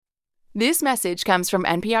This message comes from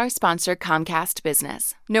NPR sponsor Comcast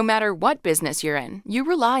Business. No matter what business you're in, you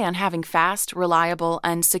rely on having fast, reliable,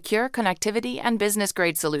 and secure connectivity and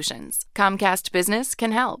business-grade solutions. Comcast Business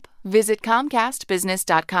can help. Visit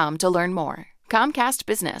ComcastBusiness.com to learn more. Comcast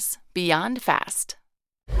Business. Beyond fast.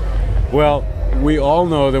 Well, we all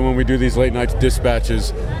know that when we do these late night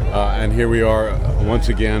dispatches, and here we are once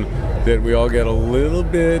again, that we all get a little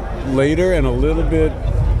bit later and a little bit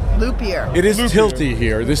loopier. It is tilty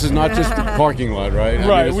here. This is not just the parking lot, right?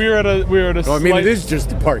 Right. I mean, we're at a. I mean, it is just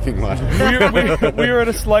the parking lot. we are at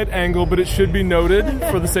a slight angle, but it should be noted,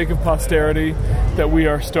 for the sake of posterity, that we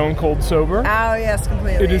are stone cold sober. Oh yes,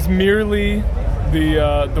 completely. It is merely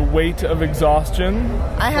the weight of exhaustion.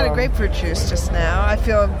 I had a grapefruit juice just now. I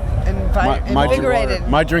feel invigorated.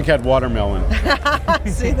 My drink had watermelon.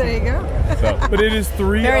 See, there you go. So. But it is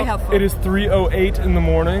Very helpful. It is 3:08 in the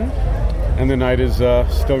morning. And the night is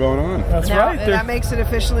still going on. That's right. That makes it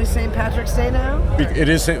officially St. Patrick's Day now? It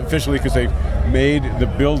is officially because they made the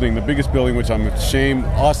building, the biggest building, which I'm ashamed.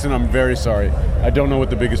 Austin, I'm very sorry. I don't know what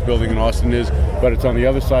the biggest building in Austin is, but it's on the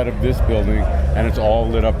other side of this building, and it's all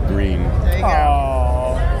lit up green. There you go.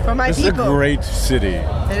 For my people. It's a great city.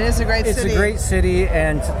 It is a great city. It's a great city,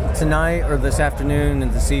 and tonight, or this afternoon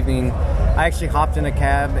and this evening, I actually hopped in a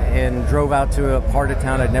cab and drove out to a part of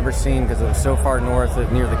town I'd never seen because it was so far north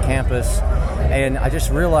near the campus. And I just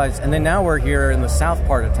realized, and then now we're here in the south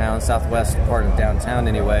part of town, southwest part of downtown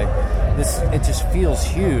anyway. It just feels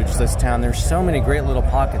huge, this town. There's so many great little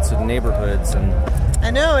pockets of neighborhoods. And I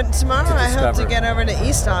know, and tomorrow I hope to get over to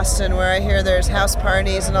East Austin, where I hear there's house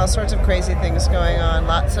parties and all sorts of crazy things going on.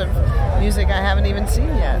 Lots of music I haven't even seen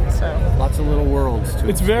yet. So lots of little worlds to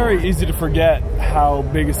It's explore. very easy to forget how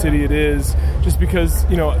big a city it is, just because,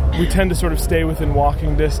 we tend to sort of stay within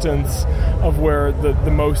walking distance of where the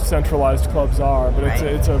most centralized clubs are. But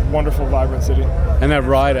it's a wonderful, vibrant city. And that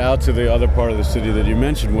ride out to the other part of the city that you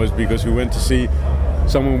mentioned was because we went to see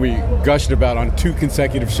someone we gushed about on 2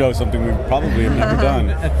 consecutive shows, something we probably have never done.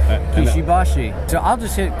 Kishibashi. So I'll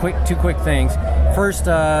just hit two quick things. First,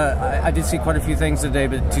 I did see quite a few things today,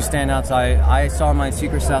 but 2 standouts. I saw my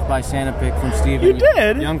Secret South by Santa pick from Steve. You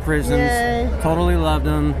did? Young Prisons. Yay. Totally loved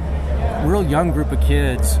them. Real young group of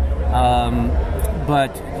kids.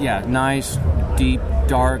 But yeah, nice, deep,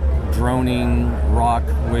 dark, droning rock,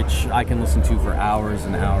 which I can listen to for hours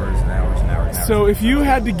and hours and hours and hours and hours. So if you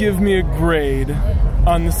had to give me a grade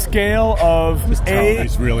on the scale of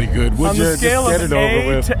It's really good. On the scale of A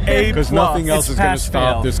to A+, because nothing else is going to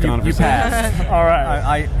stop this conversation. You passed. All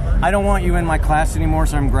right. I don't want you in my class anymore,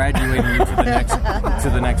 so I'm graduating you to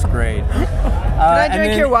the next grade. Can I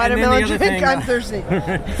drink your watermelon drink? I'm thirsty.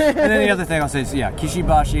 And then the other thing I'll say is,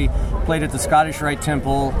 Kishibashi played at the Scottish Rite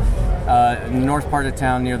Temple in the north part of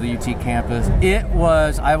town near the UT campus. It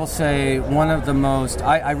was, I will say, one of the most...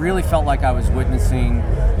 I really felt like I was witnessing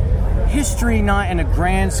history, not in a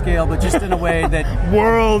grand scale, but just in a way that...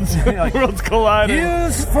 Worlds colliding.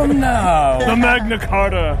 Years from now. The Magna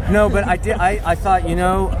Carta. No, but I thought,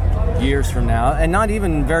 years from now, and not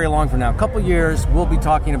even very long from now, a couple years, we'll be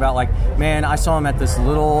talking about man, I saw him at this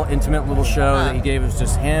intimate little show that he gave. It was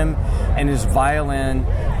just him and his violin,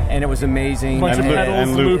 and it was amazing. Bunch of pedals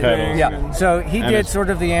and loop looping. pedals. Yeah, so he did sort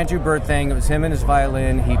of the Andrew Bird thing. It was him and his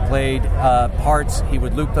violin. He played parts. He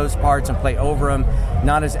would loop those parts and play over them,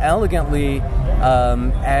 not as elegantly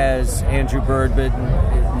as Andrew Bird, but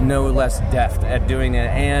no less deft at doing it.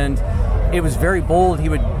 And it was very bold. He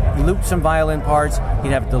would loop some violin parts.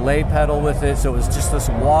 He'd have a delay pedal with it, so it was just this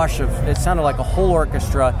wash of... It sounded like a whole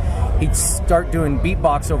orchestra. He'd start doing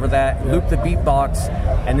beatbox over that, loop the beatbox,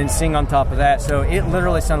 and then sing on top of that. So it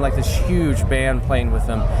literally sounded like this huge band playing with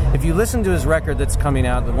him. If you listen to his record that's coming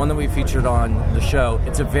out, the one that we featured on the show,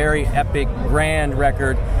 it's a very epic, grand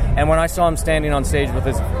record. And when I saw him standing on stage with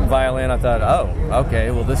his violin, I thought, oh,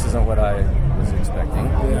 okay, well, this isn't what I was expecting.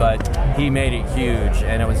 But he made it huge,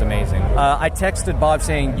 and it was amazing. I texted Bob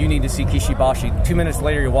saying, you need to see Kishibashi. 2 minutes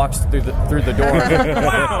later, he walks through the door.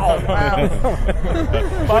 Wow!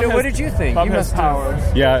 What did you think? Bob You has must have-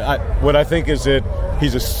 powers. Yeah, what I think is that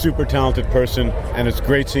he's a super talented person, and it's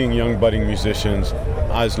great seeing young budding musicians.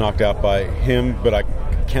 I was knocked out by him, but I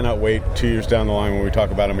cannot wait 2 years down the line when we talk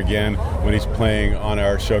about him again, when he's playing on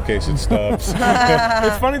our showcase at Stubbs.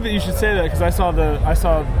 It's funny that you should say that, because I saw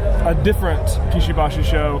a different Kishibashi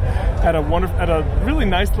show at a really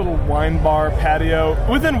nice little wine bar patio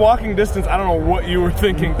within walking distance. I don't know what you were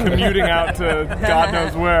thinking, commuting out to God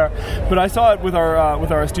knows where, but I saw it with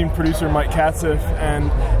our esteemed producer Mike Katzeff, and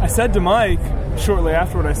I said to Mike, shortly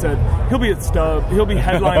afterward, I said, he'll be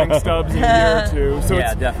headlining Stubbs in a year or two. So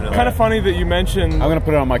it's definitely. kind of funny that you mentioned... I'm going to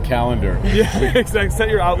put it on my calendar. Yeah, exactly. Set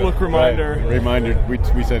your Outlook reminder. Right. Reminder. We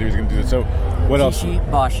said he was going to do this. So what else?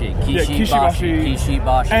 Kishibashi.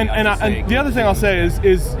 And the other thing I'll say is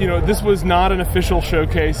this was not an official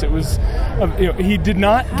showcase. It was, he did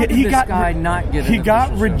not get. He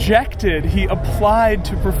got rejected. He applied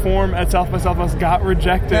to perform at South by Southwest, got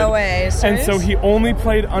rejected. No way. Serious? And so he only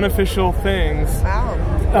played unofficial things. Wow.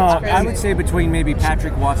 I would say between maybe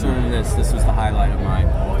Patrick Watson and this was the highlight of mine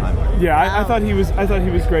all time. Yeah, I thought he was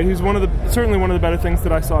great. He was certainly one of the better things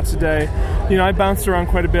that I saw today. I bounced around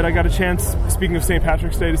quite a bit. I got a chance, speaking of St.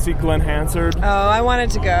 Patrick's Day, to see Glenn Hansard. Oh, I wanted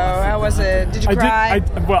to go. How was it? Did you cry?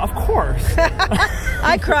 Well, of course.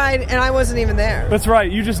 I cried, and I wasn't even there. That's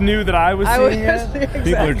right. You just knew that I was seeing it. Exactly.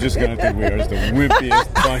 People are just going to think we are just the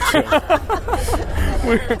wimpiest bunch of...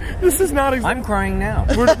 This is not. I'm crying now.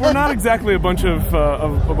 We're not exactly a bunch of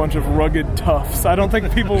rugged toughs. I don't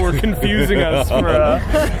think people were confusing us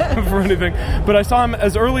for anything. But I saw him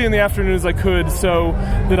as early in the afternoon as I could, so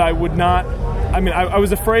that I would not. I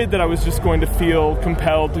was afraid that I was just going to feel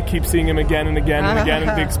compelled to keep seeing him again and again and again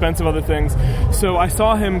at the expense of other things. So I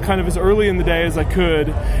saw him kind of as early in the day as I could,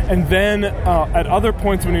 and then at other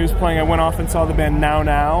points when he was playing, I went off and saw the band Now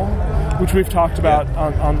Now, which we've talked about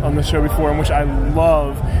on the show before, and which I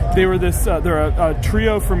love. They were they're a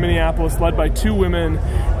trio from Minneapolis led by two women,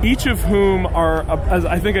 each of whom are, as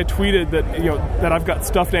I think I tweeted that I've got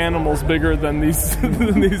stuffed animals bigger than this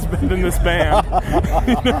band.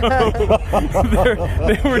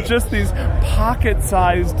 They were just these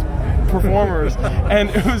pocket-sized performers,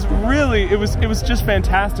 and it was just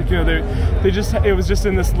fantastic. It was just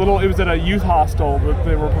in this little. It was at a youth hostel that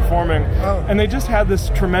they were performing, and they just had this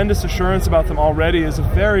tremendous assurance about them already as a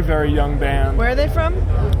very, very young band. Where are they from?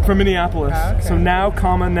 From Minneapolis. Oh, okay. So Now,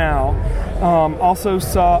 Now.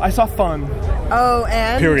 I saw Fun. Oh,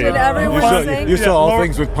 and period. Did everyone sing? You saw all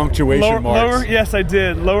things with punctuation marks. Yes, I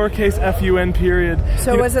did. Lowercase FUN period.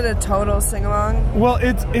 So was it a total sing-along? Well,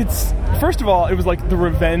 it's first of all, it was like the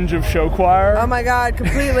revenge of show choir. Oh my God,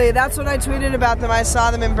 completely. That's what I tweeted about them. I saw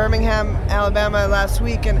them in Birmingham, Alabama last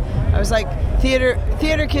week, and I was like, theater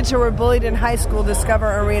kids who were bullied in high school discover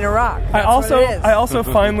arena rock. That's I also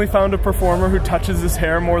finally found a performer who touches his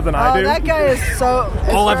hair more than I do. Oh, that guy is so...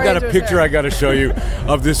 I've got a picture I got to show you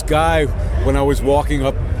of this guy when I was walking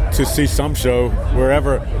up to see some show,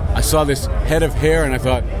 wherever. I saw this head of hair, and I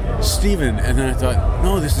thought, Steven. And then I thought,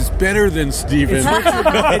 no, this is better than Steven.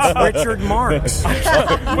 It's Richard Marx.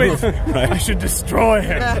 Wait, I should destroy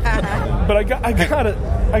him. But I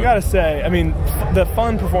gotta say, the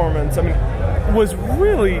Fun performance, was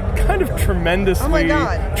really kind of tremendously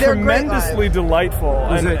delightful.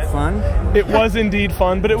 Was it fun? It was indeed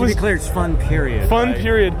fun, but it was... To be clear, it's fun, period. Fun,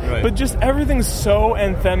 period. Right. But just everything's so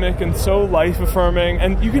anthemic and so life-affirming,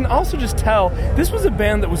 and you can also just tell this was a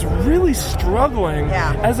band that was really struggling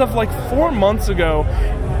as of 4 months ago.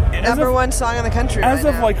 Number one song in the country. As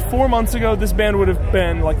of 4 months ago, this band would have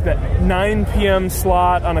been that 9 p.m.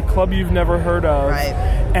 slot on a club you've never heard of. Right.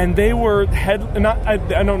 And they were I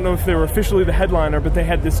don't know if they were officially the headliner, but they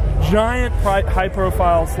had this giant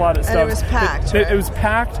high-profile slot at Stubbs. And it was packed. It was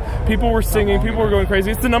packed. People were singing. People were going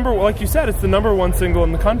crazy. It's like you said, it's the number one single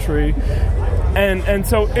in the country. And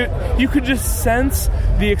so you could just sense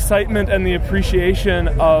the excitement and the appreciation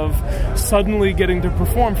of suddenly getting to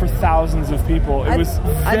perform for thousands of people. It was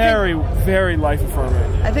very, very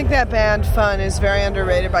life-affirming. I think that band Fun is very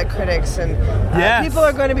underrated by critics, and people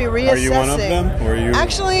are going to be reassessing. Are you one of them? Or are you...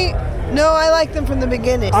 Actually, no, I like them from the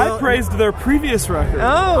beginning. I praised their previous record.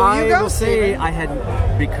 Oh, you go, I will say I had,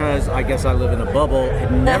 because I guess I live in a bubble,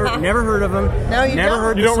 had never heard of them. No, you never don't.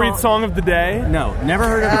 Heard you don't read Song of the Day? No, never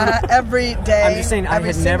heard of them. Every day. I'm just saying, I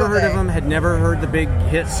had never heard of them, had never heard the big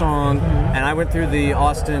hit song, and I went through the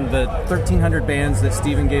 1,300 bands that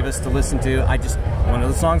Steven gave us to listen to. One of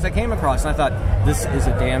the songs I came across, and I thought, this is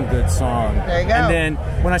a damn good song. There you go. And then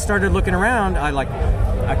when I started looking around,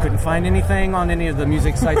 I couldn't find anything on any of the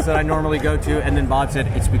music sites that I normally go to, and then Bob said,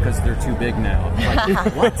 it's because they're too big now. I'm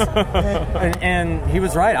like, what? and he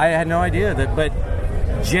was right. I had no idea but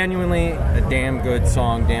genuinely a damn good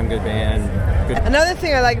song, damn good band. Good. Another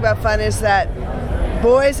thing I like about Fun is that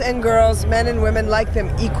boys and girls, men and women, like them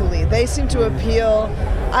equally. They seem to appeal.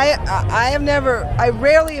 I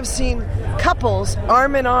rarely have seen couples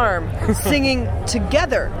arm in arm singing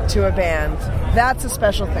together to a band. That's a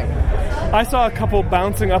special thing. I saw a couple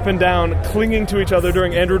bouncing up and down, clinging to each other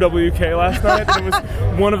during Andrew WK last night. It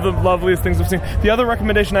was one of the loveliest things I've seen. The other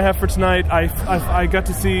recommendation I have for tonight, I got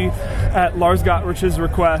to see at Lars Gottrich's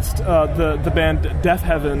request the band Death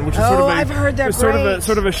Heaven, which is I've heard they're sort of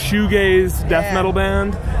a shoegaze death metal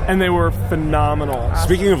band, and they were phenomenal.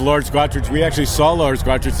 Speaking of Lars Gottrich, we actually saw Lars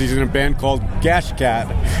Gottrich. He's in a band called Gash Cat.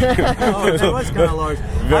 Oh, that was kind of Lars.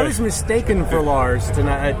 I was mistaken for Lars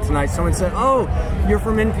tonight. Someone said, "Oh, you're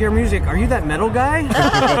from NPR Music. Are you that metal guy?"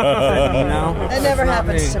 No, that never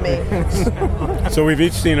happens to me. So we've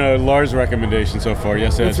each seen a Lars recommendation so far.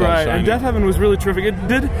 Yes, that's right. And Death Heaven was really terrific. It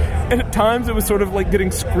did, at times, it was sort of like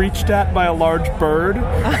getting screeched at by a large bird.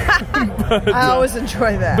 I always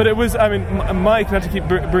enjoy that. But it was, I mean, Mike, not to keep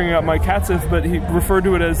bringing up Mike Katzif, but he referred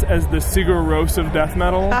to it as the Sigur Rós of death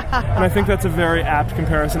metal, and I think that's a very apt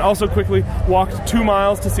comparison. Also, quickly walked 2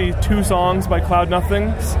 miles to see 2 songs by Cloud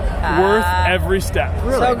Nothings. Worth every step.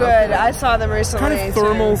 Really? So good. Okay. I saw them recently. Kind of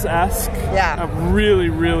Thermals-esque. Yeah. A really,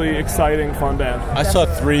 really exciting, fun band. I saw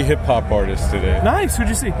 3 hip-hop artists today. Nice. Who'd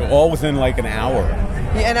you see? All within like an hour.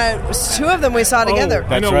 Yeah, and 2 of them we saw together.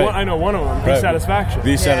 That's right. I know one of them. The Satisfaction.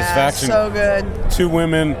 The Satisfaction. So good. 2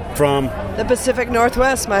 women from the Pacific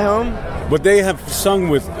Northwest, my home. But they have sung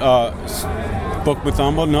with Book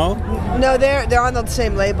Mathombo, no? No, they're on the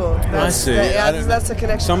same label. I see. That's the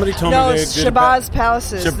connection. Somebody told me they did Shabazz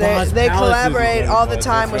Palaces. They collaborate all the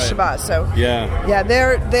time with Shabazz. So yeah,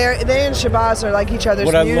 they and Shabazz are like each other's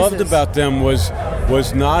What muses. I loved about them was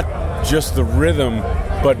not just the rhythm,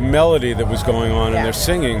 but melody that was going on in their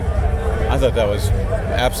singing. I thought that was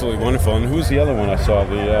absolutely wonderful. And who's the other one I saw?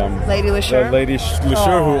 The Lady Lashur. Lady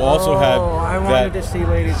Lashur, who also had. I wanted to see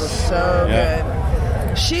Lady Lashur. So good.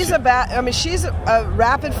 She's she's a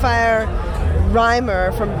rapid fire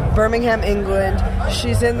rhymer from Birmingham, England.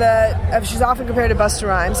 She's she's often compared to Busta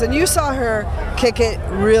Rhymes, and you saw her kick it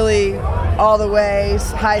really all the way,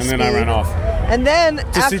 high speed. And then I ran off. And then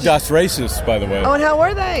to see Das Racists, by the way. Oh, and how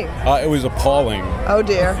were they? It was appalling. Oh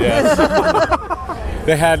dear. Yes.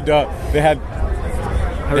 They had.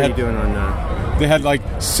 How are you doing on that? They had like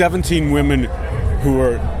 17 women who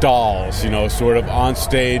were dolls, sort of on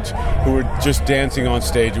stage, who were just dancing on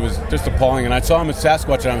stage. It was just appalling. And I saw them at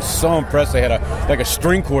Sasquatch, and I was so impressed. They had a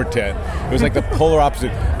string quartet. It was like the polar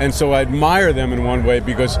opposite. And so I admire them in one way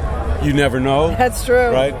because you never know. That's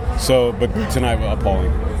true. Right? So, but tonight,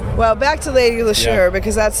 appalling. Well, back to Lady Lashur,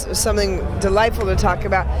 because that's something delightful to talk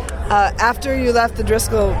about. After you left the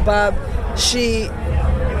Driscoll, Bob, she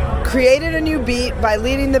created a new beat by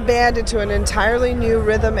leading the band into an entirely new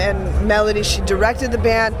rhythm and melody. She directed the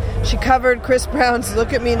band. She covered Chris Brown's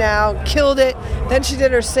Look at Me Now, killed it. Then she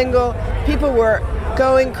did her single. People were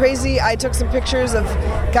going crazy. I took some pictures of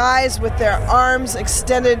guys with their arms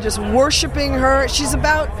extended, just worshiping her. She's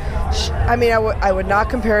about, I would not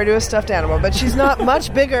compare her to a stuffed animal, but she's not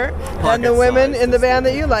much bigger than the women in the band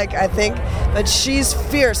that you like, I think. But she's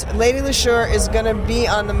fierce. Lady Lashur is going to be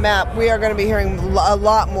on the map. We are going to be hearing a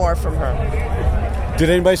lot more from her. Did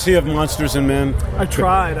anybody see Of Monsters and Men? I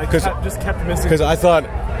tried. I just kept missing. Because I thought,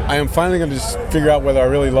 I am finally going to just figure out whether I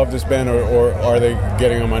really love this band or are they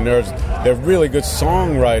getting on my nerves. They're really good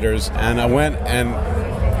songwriters, and I went and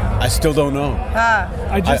I still don't know.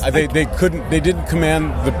 They didn't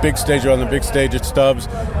command the big stage or on the big stage at Stubbs.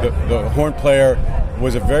 The horn player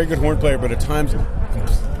was a very good horn player, but at times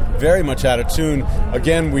very much out of tune.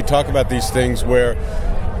 Again, we talk about these things where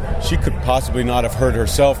she could possibly not have heard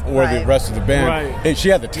herself or the rest of the band. Right. Hey, she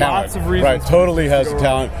had the talent. Lots of reasons. Right, totally has the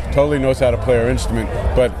talent, totally knows how to play her instrument,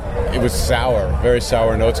 but it was sour, very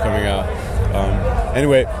sour notes coming out.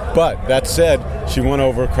 Anyway, but that said, she won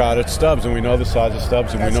over a crowd at Stubbs, and we know the size of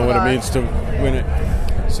Stubbs, and we know what it means to win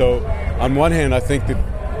it. So, on one hand, I think that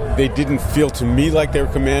they didn't feel to me like they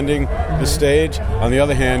were commanding the stage. On the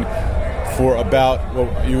other hand, for about,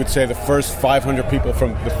 well, you would say the first 500 people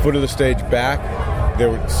from the foot of the stage back,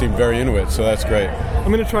 they seemed very into it, so that's great.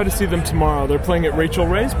 I'm going to try to see them tomorrow. They're playing at Rachel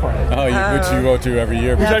Ray's party. Which you go to every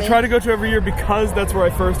year. Which I try to go to every year because that's where I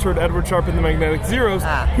first heard Edward Sharpe and the Magnetic Zeros,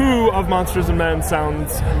 who, of Monsters and Men,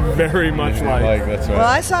 sounds very much like. That's right. Well,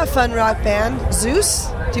 I saw a fun rock band, Zeus.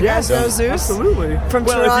 Do you guys know Zeus? Absolutely. From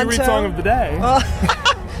Toronto. Toronto. If you read Song of the Day. Well,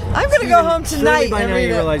 I'm going to go home tonight by and now read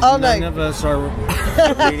you it realize all none night. of us are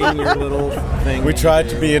reading your little thing. We tried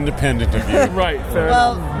to be independent of you. Right, fair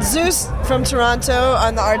Well, enough. Zeus from Toronto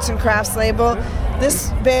on the Arts and Crafts label. This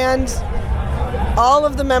band, all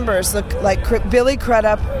of the members look like Billy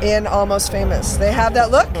Crudup in Almost Famous. They have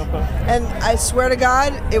that look, and I swear to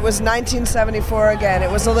God, it was 1974 again.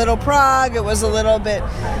 It was a little prog. It was a little bit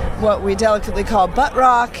what we delicately call butt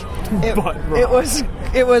rock. It was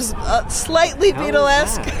It was slightly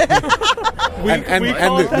Beatlesque.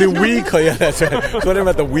 The wee, yeah, that's right. Talking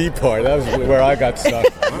about the wee part. That was where I got stuck.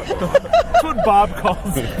 That's what Bob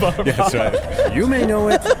calls it. Yeah, that's right. You may know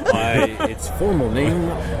it by its formal name,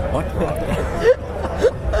 butt rock.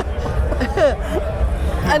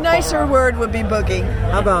 A nicer word would be boogie.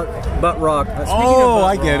 How about butt rock?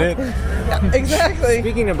 I get it. Exactly.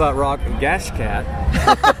 Speaking of butt rock, Gash Cat.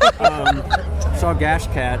 Saw Gash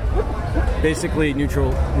Cat, basically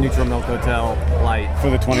Neutral Milk Hotel light. For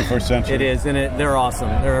the 21st century. It is, and they're awesome.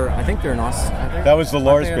 I think they're an awesome. That was the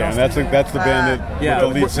Lars band. That's the band that the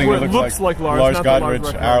lead singer looks like Lars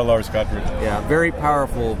Godrich, our Lars Godrich. Yeah, very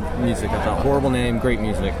powerful music. I thought horrible name, great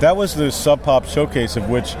music. That was the Sub Pop showcase, of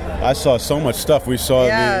which I saw so much stuff. We saw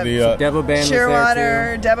the Devo band Shearwater, was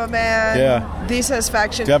there too. Devo band, Yeah.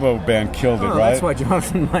 Desatisfaction. Devo band killed it, right? That's why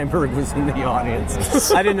Jonathan Meinberg was in the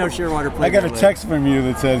audience. I didn't know Shearwater played. I got a text from you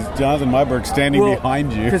that says Jonathan Meinberg standing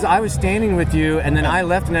behind you. Because I was standing with you, and then I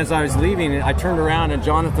left, and as I was leaving, I turned around, and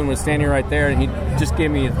Jonathan was standing right there, and he just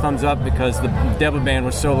gave me a thumbs up because the Devo band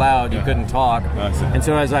was so loud you couldn't talk. And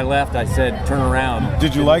so as I left, I said, "Turn around."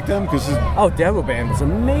 Did you like them? Devo band was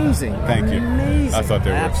amazing. Thank you. Amazing. I thought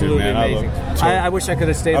they were absolutely too, man. amazing. I wish I could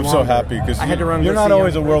have stayed. I'm longer. so happy because I had to run. You're not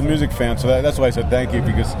always a world music fan, so that's why I said thank you,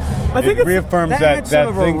 because I think it reaffirms that that had sort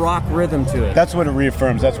of thing. a rock rhythm to it. That's what it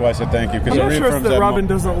reaffirms. That's why I said thank you, because I'm it not sure reaffirms it's that that Robin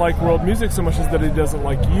doesn't like world music so much as that he doesn't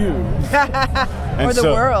like you. Or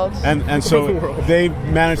the world. And so they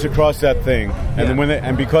managed to cross that thing, and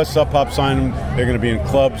then because Sub Pop signed them, they're going to be in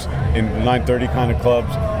clubs, in 9:30 kind of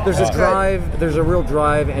clubs. There's a drive. There's a real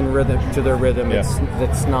drive and rhythm to their rhythm. Yeah.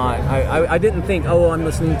 That's not. I didn't think. Oh, I'm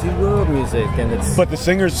listening to world music, and it's. But the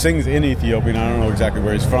singer sings in Ethiopian. I don't know exactly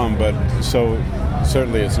where he's from, but so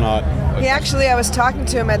certainly it's not. I was talking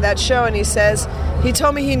to him at that show, and he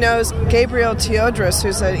told me he knows Gabriel Teodros,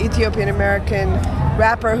 who's an Ethiopian American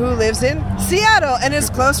rapper who lives in Seattle and is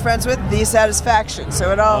close friends with Desatisfaction.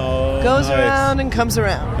 So it all goes around and comes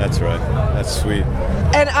around. That's right. That's sweet.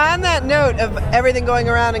 And on that note of everything going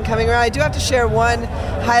around and coming around, I do have to share one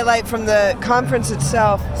highlight from the conference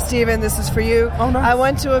itself. Stephen, this is for you. Oh, nice. I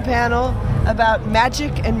went to a panel about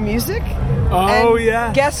magic and music. Oh, and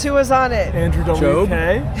yeah. Guess who was on it? Andrew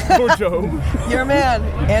W.K. Job. Your man,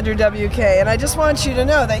 Andrew W.K. And I just want you to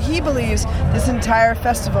know that he believes this entire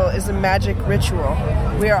festival is a magic ritual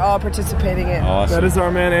we are all participating in. Awesome. That is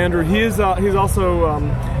our man, Andrew. He's also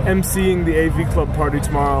emceeing the AV Club party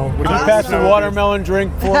tomorrow. Can you pass the watermelon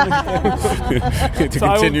drink for me? To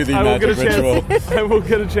continue the magic ritual. I will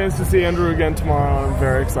get a chance to see Andrew again tomorrow. I'm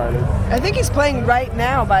very excited. I think he's playing right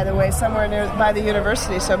now, by the way, somewhere near by the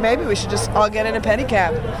university. So maybe we should just all get in a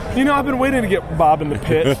pedicab. You know, I've been waiting to get Bob in the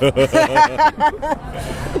pit.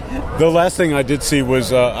 The last thing I did see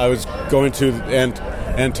was I was going to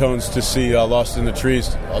Antone's to see Lost in the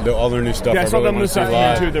Trees, all their new stuff. Yeah, I saw them this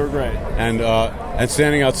afternoon too. They were great. And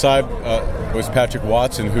standing outside was Patrick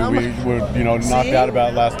Watson, who we were knocked out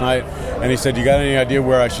about last night. And he said, "You got any idea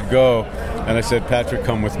where I should go?" And I said, "Patrick,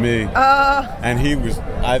 come with me." And he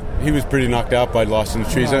was pretty knocked out by Lost in the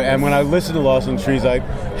Trees. And when I listened to Lost in the Trees, I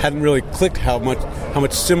hadn't really clicked how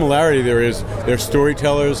much similarity there is. They're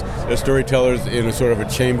storytellers. They're storytellers in a sort of a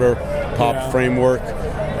chamber pop framework.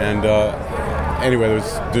 And anyway, there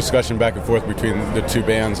was discussion back and forth between the two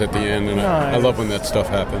bands at the end, and I love when that stuff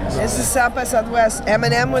happens. This is South by Southwest.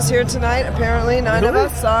 Eminem was here tonight, apparently. None of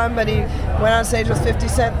us saw him, but he went on stage with 50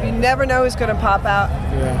 Cent. You never know who's going to pop out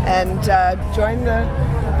and join the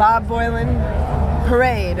Bob Boylan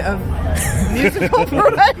parade of musical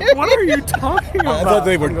parade. What are you talking about? I thought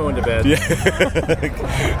they were going to bed. Yeah.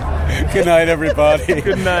 Good night, everybody.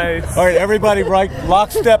 Good night. All right, everybody, right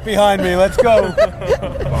lockstep behind me. Let's go.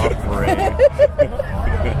 Bob Parade. I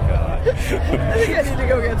think I need to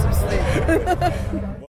go get some sleep.